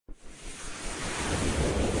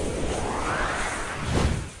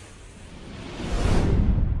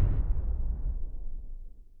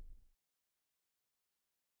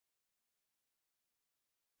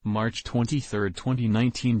March 23,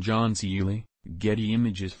 2019. John Sciulli, Getty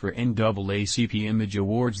Images. For NAACP Image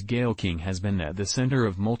Awards. Gayle King has been at the center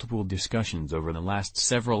of multiple discussions over the last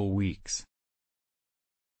several weeks.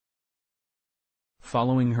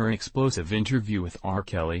 Following her explosive interview with R.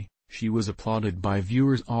 Kelly, she was applauded by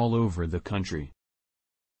viewers all over the country.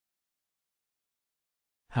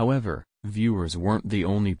 However, viewers weren't the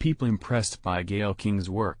only people impressed by Gayle King's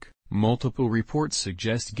work. Multiple reports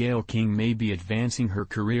suggest Gayle King may be advancing her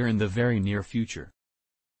career in the very near future.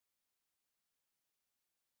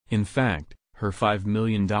 In fact, her $5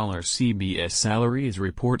 million CBS salary is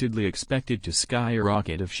reportedly expected to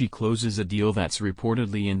skyrocket if she closes a deal that's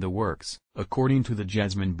reportedly in the works. According to the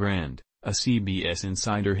Jasmine brand, a CBS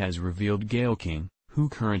insider has revealed Gayle King, who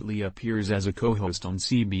currently appears as a co-host on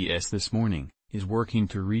CBS This Morning, is working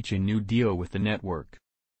to reach a new deal with the network.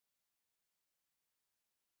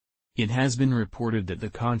 It has been reported that the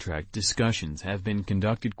contract discussions have been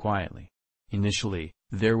conducted quietly. Initially,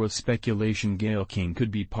 there was speculation Gayle King could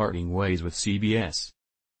be parting ways with CBS.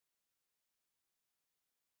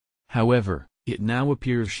 However, it now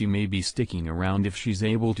appears she may be sticking around if she's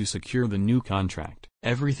able to secure the new contract.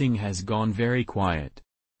 Everything has gone very quiet.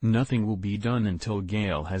 Nothing will be done until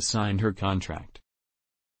Gayle has signed her contract.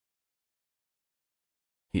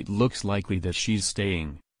 It looks likely that she's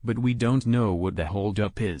staying, but we don't know what the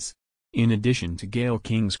holdup is. In addition to Gayle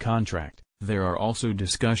King's contract, there are also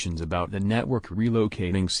discussions about the network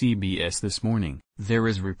relocating CBS This Morning. There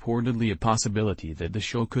is reportedly a possibility that the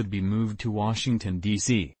show could be moved to Washington,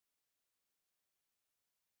 D.C.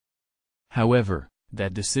 However,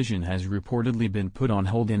 that decision has reportedly been put on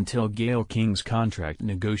hold until Gayle King's contract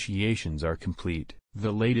negotiations are complete.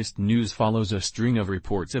 The latest news follows a string of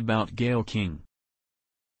reports about Gayle King.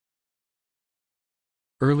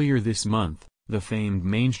 Earlier this month, the famed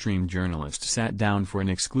mainstream journalist sat down for an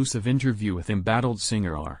exclusive interview with embattled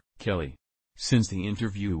singer R. Kelly. Since the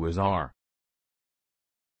interview was R.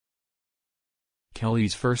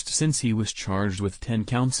 Kelly's first since he was charged with 10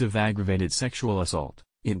 counts of aggravated sexual assault,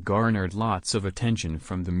 it garnered lots of attention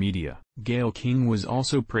from the media. Gayle King was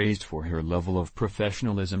also praised for her level of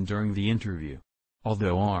professionalism during the interview.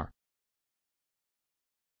 Although R.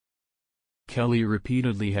 Kelly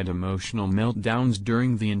repeatedly had emotional meltdowns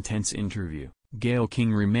during the intense interview, Gayle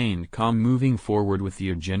King remained calm moving forward with the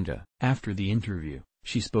agenda. After the interview,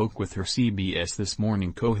 she spoke with her CBS This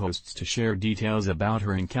Morning co-hosts to share details about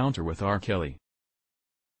her encounter with R. Kelly.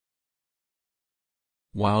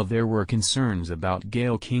 While there were concerns about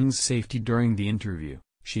Gayle King's safety during the interview,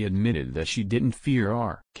 she admitted that she didn't fear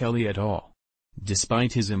R. Kelly at all.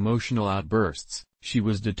 Despite his emotional outbursts, she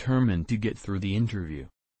was determined to get through the interview.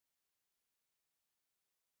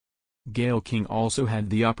 Gayle King also had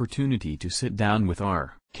the opportunity to sit down with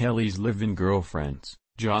R. Kelly's live-in girlfriends,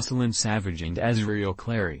 Jocelyn Savage and Azriel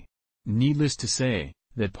Clary. Needless to say,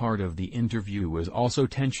 that part of the interview was also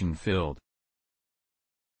tension-filled.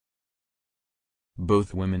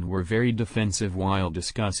 Both women were very defensive while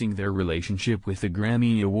discussing their relationship with the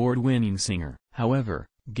Grammy Award-winning singer. However,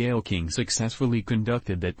 Gayle King successfully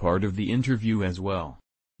conducted that part of the interview as well.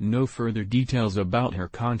 No further details about her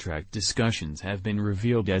contract discussions have been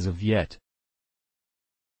revealed as of yet.